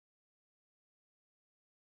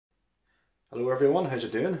Hello everyone, how's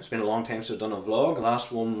it doing? It's been a long time since I've done a vlog. The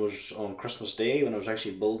last one was on Christmas Day when I was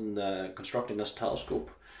actually constructing this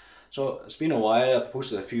telescope. So it's been a while. I've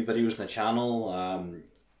posted a few videos on the channel.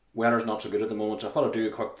 Weather's not so good at the moment, so I thought I'd do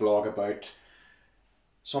a quick vlog about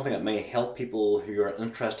something that may help people who are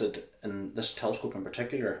interested in this telescope in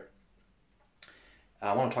particular.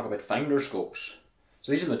 I want to talk about Finderscopes.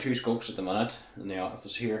 So these are the two scopes at the minute in the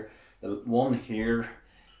office here. The one here,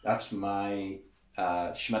 that's my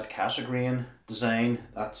Schmidt-Cassegrain design.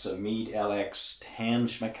 That's a Meade LX10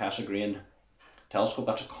 Schmidt-Cassegrain telescope.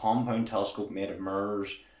 That's a compound telescope made of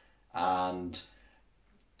mirrors and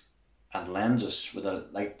lenses, where the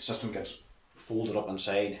light system gets folded up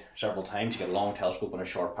inside several times. You get a long telescope in a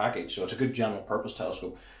short package, so it's a good general purpose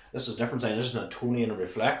telescope. This is different design. This is an Newtonian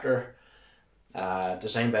reflector,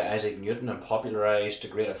 designed by Isaac Newton and popularised to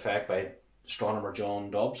great effect by astronomer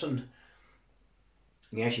John Dobson.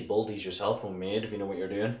 You can actually build these yourself from Meade if you know what you're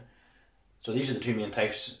doing. So these are the two main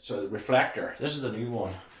types. So the reflector, this is the new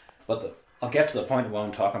one. But I'll get to the point of what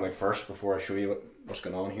I'm talking about first before I show you what's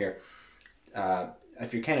going on here.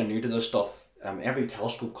 If you're kind of new to this stuff, every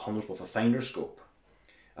telescope comes with a Finderscope.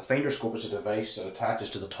 A Finderscope is a device that attaches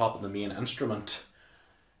to the top of the main instrument,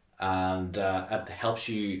 and it helps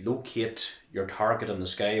you locate your target in the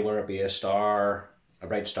sky, whether it be a star, a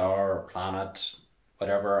bright star, or planet,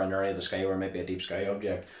 whatever, an area of the sky where it might be a deep sky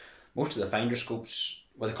object. Most of the Finderscopes,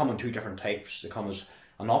 well, they come in two different types. They come as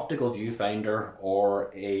an optical viewfinder or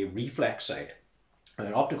a reflex sight. And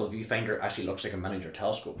an optical viewfinder actually looks like a miniature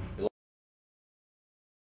telescope. You'll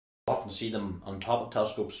often see them on top of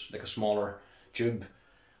telescopes, like a smaller tube.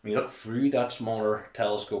 When you look through that smaller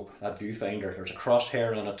telescope, that viewfinder, there's a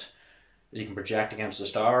crosshair on it that you can project against the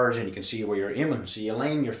stars, and you can see where you're aiming. So you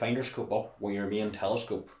line your Finderscope up with your main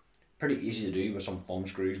telescope. Pretty easy to do with some thumb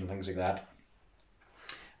screws and things like that.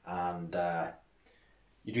 And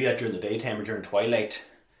you do that during the daytime or during twilight.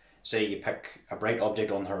 Say you pick a bright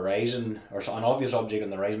object on the horizon, or an obvious object on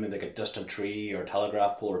the horizon, maybe like a distant tree or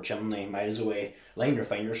telegraph pole or chimney miles away. Line your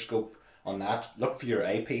Finderscope on that. Look for your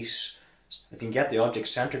eyepiece. If you can get the object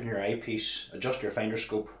centered in your eyepiece, adjust your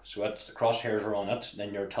Finderscope so that the crosshairs are on it,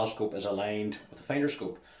 then your telescope is aligned with the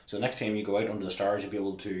Finderscope. So the next time you go out under the stars, you'll be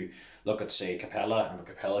able to look at, say, Capella, and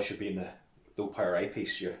Capella should be in the low power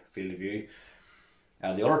eyepiece, your field of view.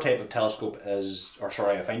 The other type of telescope is, a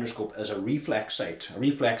Finderscope, is a reflex sight. A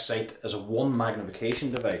reflex sight is a one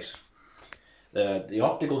magnification device. The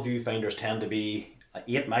optical viewfinders tend to be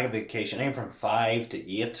 8 magnification, anywhere from 5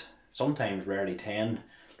 to 8, sometimes rarely 10.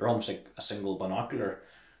 They're almost like a single binocular.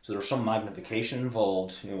 So there's some magnification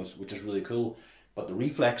involved, which is really cool. But the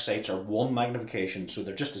reflex sights are 1 magnification, so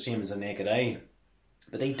they're just the same as the naked eye.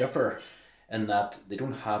 But they differ in that they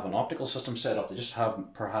don't have an optical system set up. They just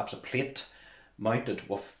have perhaps a plate mounted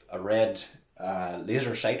with a red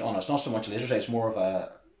laser sight on it. It's not so much a laser sight, it's more of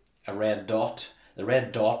a red dot. The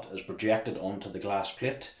red dot is projected onto the glass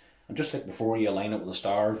plate, and just like before, you align it with the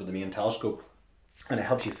stars with the main telescope, and it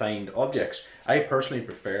helps you find objects. I personally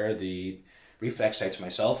prefer the reflex sights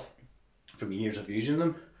myself from years of using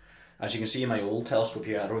them. As you can see in my old telescope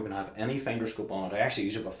here, I don't even have any Finderscope on it. I actually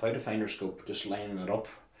use it without a Finderscope, just lining it up,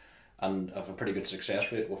 and I have a pretty good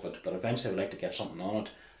success rate with it, but eventually I would like to get something on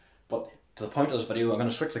it. But to the point of this video, I'm going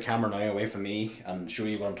to switch the camera now away from me and show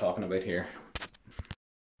you what I'm talking about here.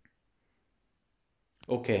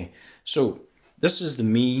 Okay, so this is the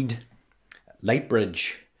Meade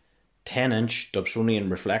Lightbridge 10-inch Dobsonian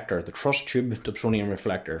reflector, the truss tube Dobsonian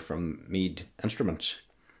reflector from Meade Instruments,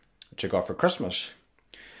 which I got for Christmas.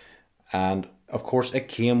 And of course it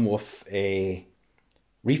came with a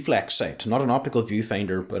reflex sight, not an optical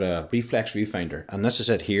viewfinder, but a reflex viewfinder. And this is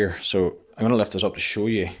it here. So I'm going to lift this up to show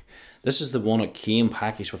you. This is the one that came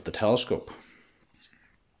packaged with the telescope.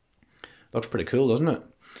 Looks pretty cool, doesn't it?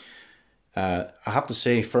 I have to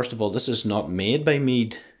say, first of all, this is not made by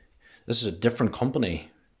Meade. This is a different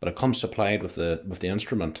company, but it comes supplied with the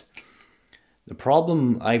instrument. The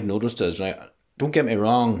problem I've noticed is, don't get me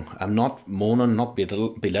wrong, I'm not moaning, not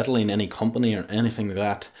belittling any company or anything like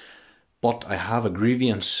that, but I have a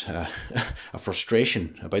grievance, a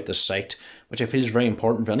frustration about this sight, which I feel is very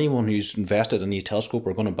important for anyone who's invested in a telescope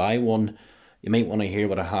or going to buy one. You might want to hear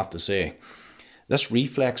what I have to say. This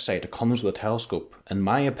reflex sight that comes with a telescope, in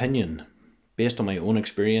my opinion, based on my own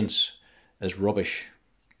experience, is rubbish.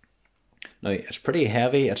 Now, it's pretty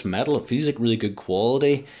heavy, it's metal, it feels like really good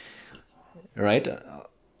quality, right?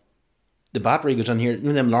 The battery goes in here, you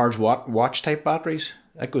know them large watch type batteries?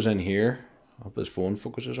 That goes in here. I hope this phone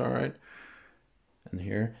focuses alright. In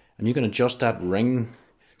here. And you can adjust that ring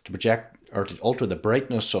to project or to alter the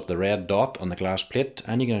brightness of the red dot on the glass plate,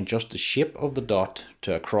 and you can adjust the shape of the dot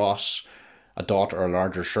to a cross a dot or a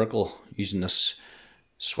larger circle using this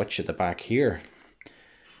switch at the back here.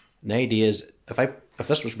 And the idea is, if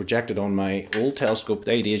this was projected on my old telescope,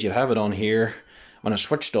 the idea is you'd have it on here. When it's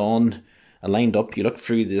switched on and lined up, you look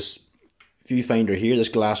through this viewfinder here, this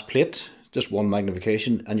glass plate, just one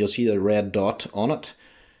magnification, and you'll see the red dot on it.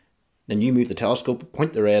 Then you move the telescope,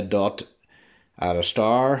 point the red dot at a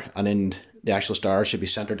star, and then the actual star should be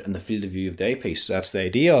centered in the field of view of the eyepiece. That's the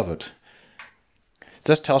idea of it.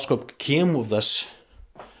 This telescope came with this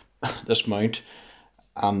mount,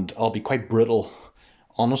 and I'll be quite brutal.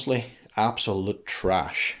 Honestly, absolute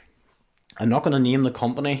trash. I'm not going to name the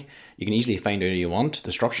company. You can easily find out who you want.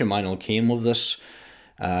 The structure manual came with this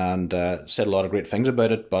and said a lot of great things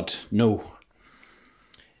about it, but no.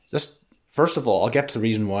 This, first of all, I'll get to the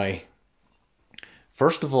reason why.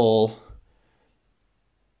 First of all,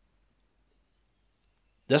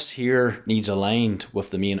 this here needs aligned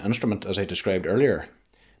with the main instrument as I described earlier,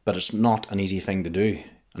 but it's not an easy thing to do,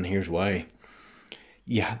 and here's why.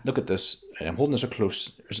 Yeah, look at this. I'm holding this up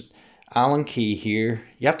close. There's an Allen key here.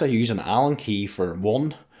 You have to use an Allen key for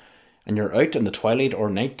one, and you're out in the twilight or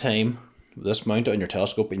night time with this mounted on your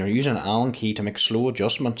telescope, and you're using an Allen key to make slow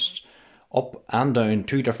adjustments up and down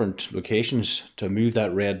 2 different locations to move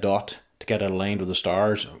that red dot to get it aligned with the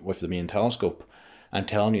stars with the main telescope. I'm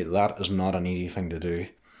telling you, that is not an easy thing to do.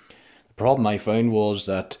 The problem I found was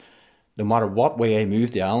that no matter what way I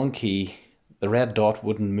moved the Allen key, the red dot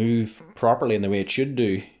wouldn't move properly in the way it should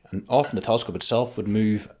do, and often the telescope itself would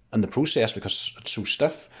move in the process because it's so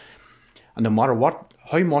stiff. And no matter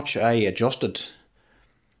how much I adjusted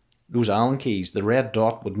those Allen keys, the red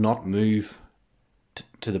dot would not move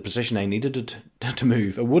to the position I needed it to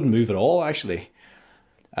move. It wouldn't move at all, actually.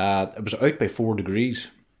 It was out by 4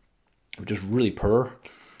 degrees, which is really poor.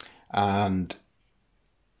 And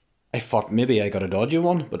I thought maybe I got a dodgy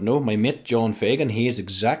one, but no, my mate John Fagan, he has the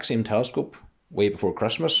exact same telescope way before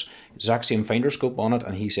Christmas, exact same Finderscope on it,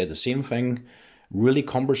 and he said the same thing. Really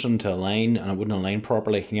cumbersome to align, and it wouldn't align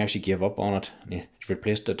properly. He actually gave up on it, and he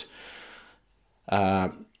replaced it.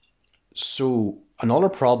 So another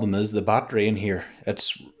problem is the battery in here.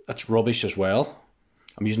 It's rubbish as well.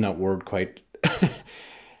 I'm using that word quite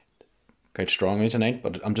strongly tonight,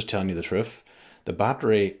 but I'm just telling you the truth. The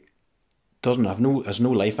battery has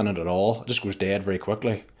no life in it at all. It just goes dead very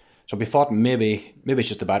quickly. So we thought maybe it's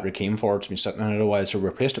just the battery came for it. It's been sitting in it a while, so we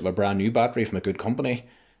replaced it with a brand new battery from a good company.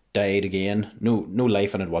 Died again. No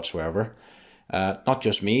life in it whatsoever. Not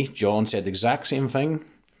just me. John said the exact same thing.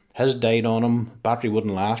 His died on him. Battery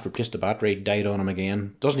wouldn't last. Replaced the battery. Died on him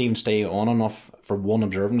again. Doesn't even stay on enough for one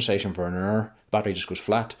observing session for an hour. Battery just goes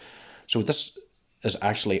flat. So this is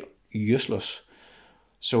actually useless.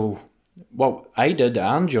 So what I did,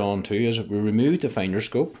 and John too, is we removed the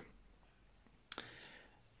Finderscope.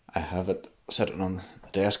 I have it sitting on the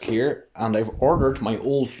desk here, and I've ordered my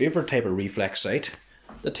old favourite type of reflex sight,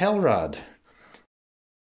 the Telrad.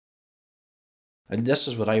 And this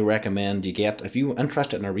is what I recommend you get if you're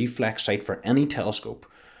interested in a reflex sight for any telescope,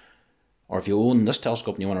 or if you own this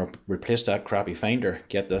telescope and you want to replace that crappy finder,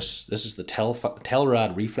 get this. This is the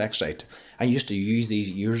Telrad reflex sight. I used to use these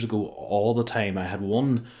years ago all the time. I had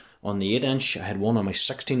one on the 8-inch, I had one on my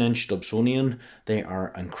 16-inch Dobsonian. They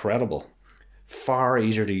are incredible. Far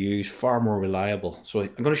easier to use, far more reliable. So I'm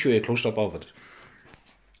going to show you a close-up of it.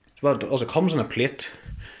 So what it does, it comes in a plate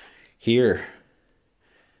here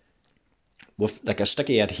with like a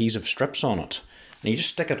sticky adhesive strips on it. And you just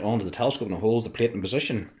stick it onto the telescope and it holds the plate in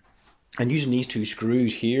position. And using these 2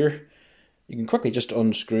 screws here, you can quickly just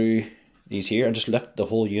unscrew these here and just lift the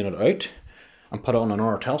whole unit out and put it on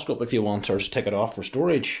another telescope if you want, or just take it off for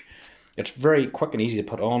storage. It's very quick and easy to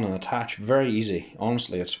put on and attach, very easy.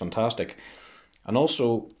 Honestly, it's fantastic. And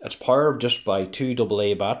also, it's powered just by 2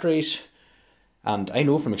 AA batteries. And I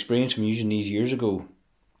know from experience from using these years ago,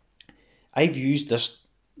 I've used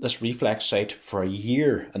this reflex sight for a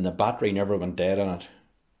year and the battery never went dead on it.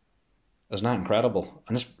 Isn't that incredible?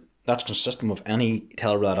 And that's consistent with any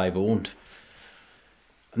Telrad I've owned.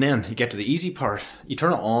 And then you get to the easy part. You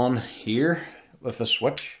turn it on here with the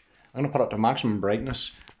switch. I'm going to put it to maximum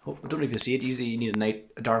brightness. I don't know if you see it. Usually you need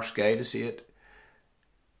a dark sky to see it.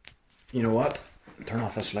 You know what? Turn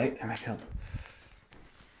off this light. It might help.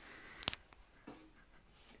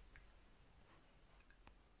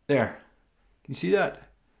 There. Can you see that?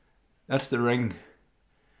 That's the ring.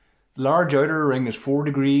 The large outer ring is 4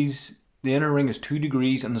 degrees. The inner ring is 2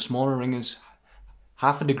 degrees. And the smaller ring is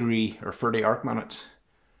half a degree or 30 arc minutes.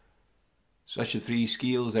 So that's your 3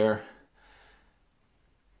 scales there.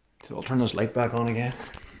 So I'll turn this light back on again.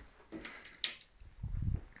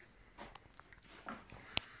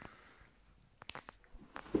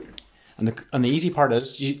 And the easy part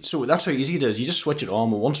is, so that's how easy it is. You just switch it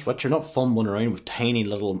on with one switch. You're not fumbling around with tiny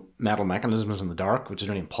little metal mechanisms in the dark, which is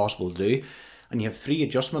nearly impossible to do. And you have 3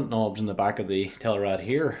 adjustment knobs in the back of the Telrad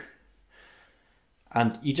here.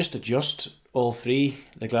 And you just adjust all 3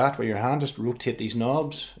 like that with your hand. Just rotate these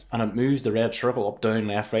knobs and it moves the red circle up, down,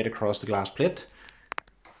 left, right across the glass plate.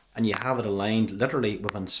 And you have it aligned literally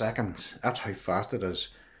within seconds. That's how fast it is.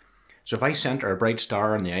 So if I center a bright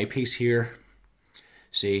star in the eyepiece here,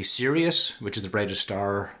 say Sirius, which is the brightest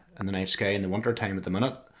star in the night sky in the winter time at the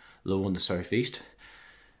minute, low in the southeast.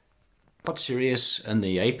 Put Sirius in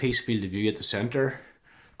the eyepiece field of view at the centre.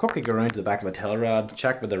 Quickly go around to the back of the Telrad,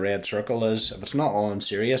 check where the red circle is. If it's not on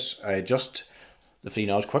Sirius, I adjust the 3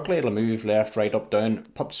 knobs quickly. It'll move left, right, up, down.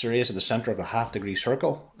 Put Sirius at the centre of the half-degree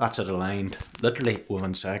circle. That's it aligned, literally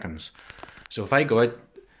within seconds. So if I go out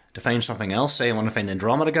to find something else, say I want to find the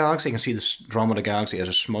Andromeda Galaxy, you can see the Andromeda Galaxy as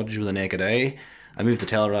a smudge with the naked eye. I move the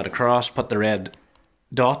Telrad across, put the red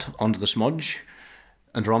dot onto the smudge.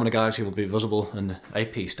 Andromeda Galaxy will be visible in the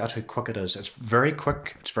eyepiece. That's how quick it is. It's very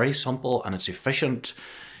quick, it's very simple, and it's efficient.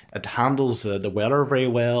 It handles the weather very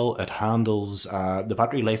well. It handles, the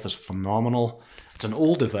battery life is phenomenal. It's an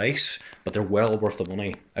old device, but they're well worth the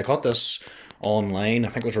money. I got this online, I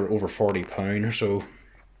think it was over £40 or so.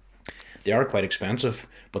 They are quite expensive,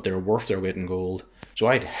 but they're worth their weight in gold. So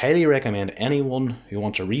I'd highly recommend anyone who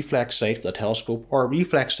wants a reflex sight for the telescope, or a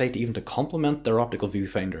reflex sight even to complement their optical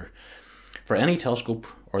viewfinder. For any telescope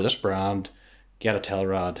or this brand, get a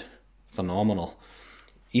Telrad. Phenomenal.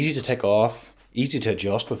 Easy to take off, easy to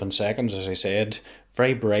adjust within seconds, as I said.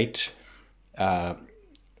 Very bright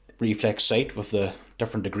reflex sight with the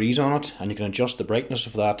different degrees on it, and you can adjust the brightness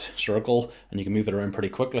of that circle and you can move it around pretty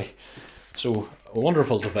quickly. So a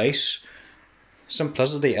wonderful device.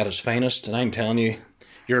 Simplicity at its finest, and I'm telling you,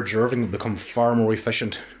 your observing will become far more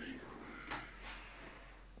efficient.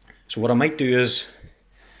 So what I might do is,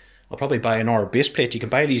 I'll probably buy another base plate. You can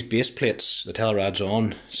buy these base plates, the Telrad's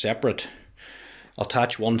on, separate. I'll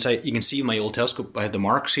attach one side. You can see my old telescope, I have the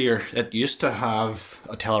marks here. It used to have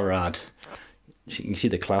a Telrad. You can see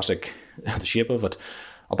the classic, the shape of it.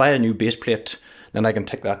 I'll buy a new base plate, then I can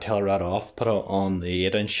take that Telrad off, put it on the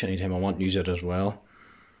 8-inch anytime I want to use it as well.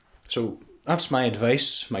 So that's my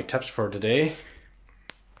advice, my tips for today.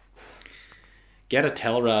 Get a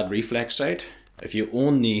Telrad reflex sight. If you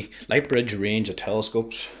own the Lightbridge range of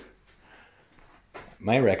telescopes,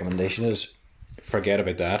 my recommendation is forget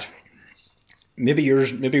about that. Maybe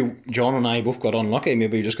John and I both got unlucky.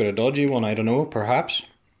 Maybe you just got a dodgy one. I don't know. Perhaps.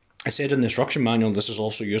 I said in the instruction manual this is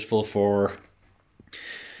also useful for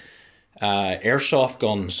airsoft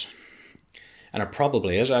guns, and it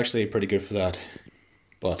probably is actually pretty good for that.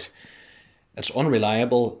 But it's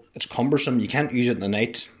unreliable. It's cumbersome. You can't use it in the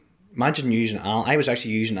night. Imagine using I was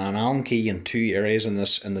actually using an Allen key in 2 areas in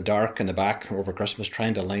this, in the dark, in the back over Christmas,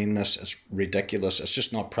 trying to line this. It's ridiculous. It's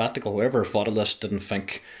just not practical. Whoever thought of this didn't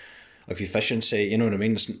think of efficiency. You know what I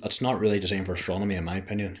mean? It's not really designed for astronomy, in my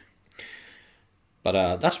opinion.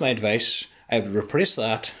 But that's my advice. I would replace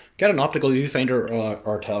that. Get an optical viewfinder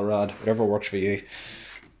or Telrad, whatever works for you.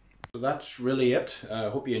 So that's really it. I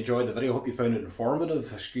hope you enjoyed the video. I hope you found it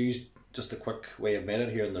informative. Excuse just a quick way I've made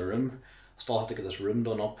it here in the room. I still have to get this room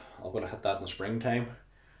done up. I'm going to hit that in the springtime.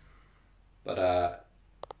 But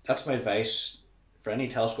that's my advice for any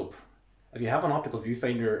telescope. If you have an optical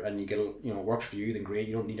viewfinder and you get it works for you, then great.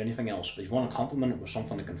 You don't need anything else. But if you want to complement it with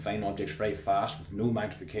something that can find objects very fast with no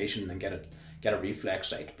magnification, then get a reflex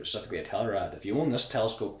sight, specifically a Telrad. If you own this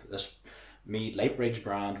telescope, this Meade Lightbridge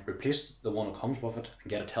brand, replace the one that comes with it and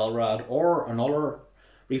get a Telrad or another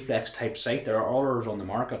reflex type sight. There are others on the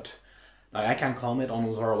market. Now I can't comment on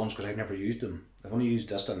those other ones because I've never used them. I've only used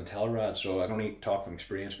this and the Telrad, so I can only talk from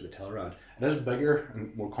experience with the Telrad. It is bigger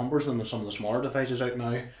and more cumbersome than some of the smaller devices out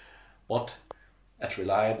now, but it's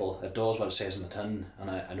reliable. It does what it says in the tin, and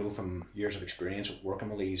I know from years of experience of working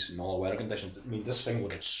with these in all weather conditions. I mean, this thing will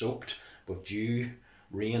get soaked with dew,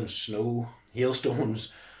 rain, snow,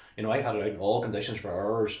 hailstones. I've had it out in all conditions for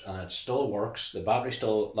hours and it still works. The battery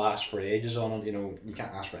still lasts for ages on it. You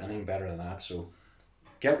can't ask for anything better than that. So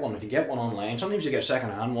get one. If you get one online, sometimes you get a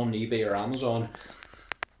second-hand one on eBay or Amazon.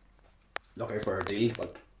 Look out for a deal,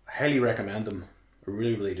 but I highly recommend them. I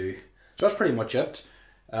really, really do. So that's pretty much it.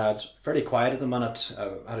 It's fairly quiet at the minute.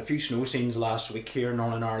 I had a few snow scenes last week here in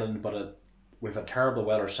Northern Ireland, but we've had terrible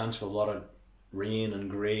weather since with a lot of rain and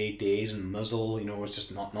grey days and mizzle. It's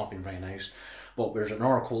just not been very nice. But there's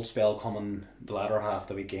another cold spell coming the latter half of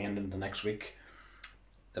the weekend and the next week.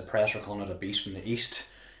 The press are calling it a beast from the east.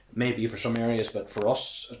 Maybe for some areas, but for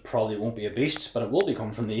us it probably won't be a beast, but it will be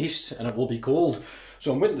coming from the east and it will be cold.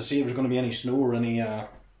 So I'm waiting to see if there's going to be any snow or any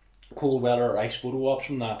cold weather or ice photo ops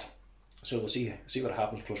from that. So we'll see what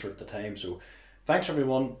happens closer at the time. So thanks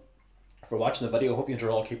everyone for watching the video. Hope you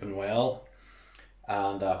are all keeping well,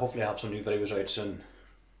 and hopefully I have some new videos out soon.